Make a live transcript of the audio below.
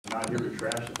not here to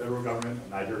trash the federal government. I'm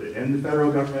not here to end the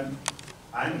federal government.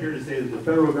 I'm here to say that the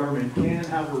federal government can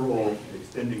have a role in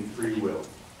extending free will.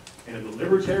 And if the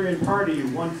Libertarian Party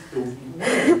wants to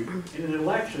win in an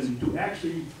election to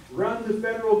actually run the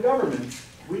federal government,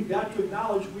 we've got to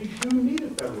acknowledge we do need a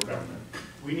federal government.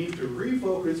 We need to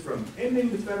refocus from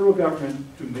ending the federal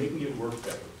government to making it work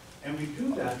better. And we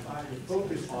do that by the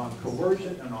focus on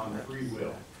coercion and on free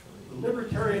will. The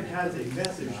Libertarian has a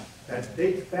message that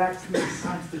dates back to the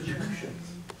Constitution.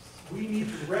 We need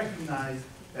to recognize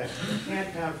that you can't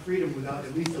have freedom without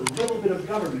at least a little bit of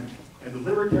government. And the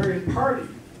Libertarian Party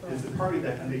is the party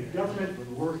that can make government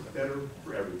work better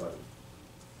for everybody.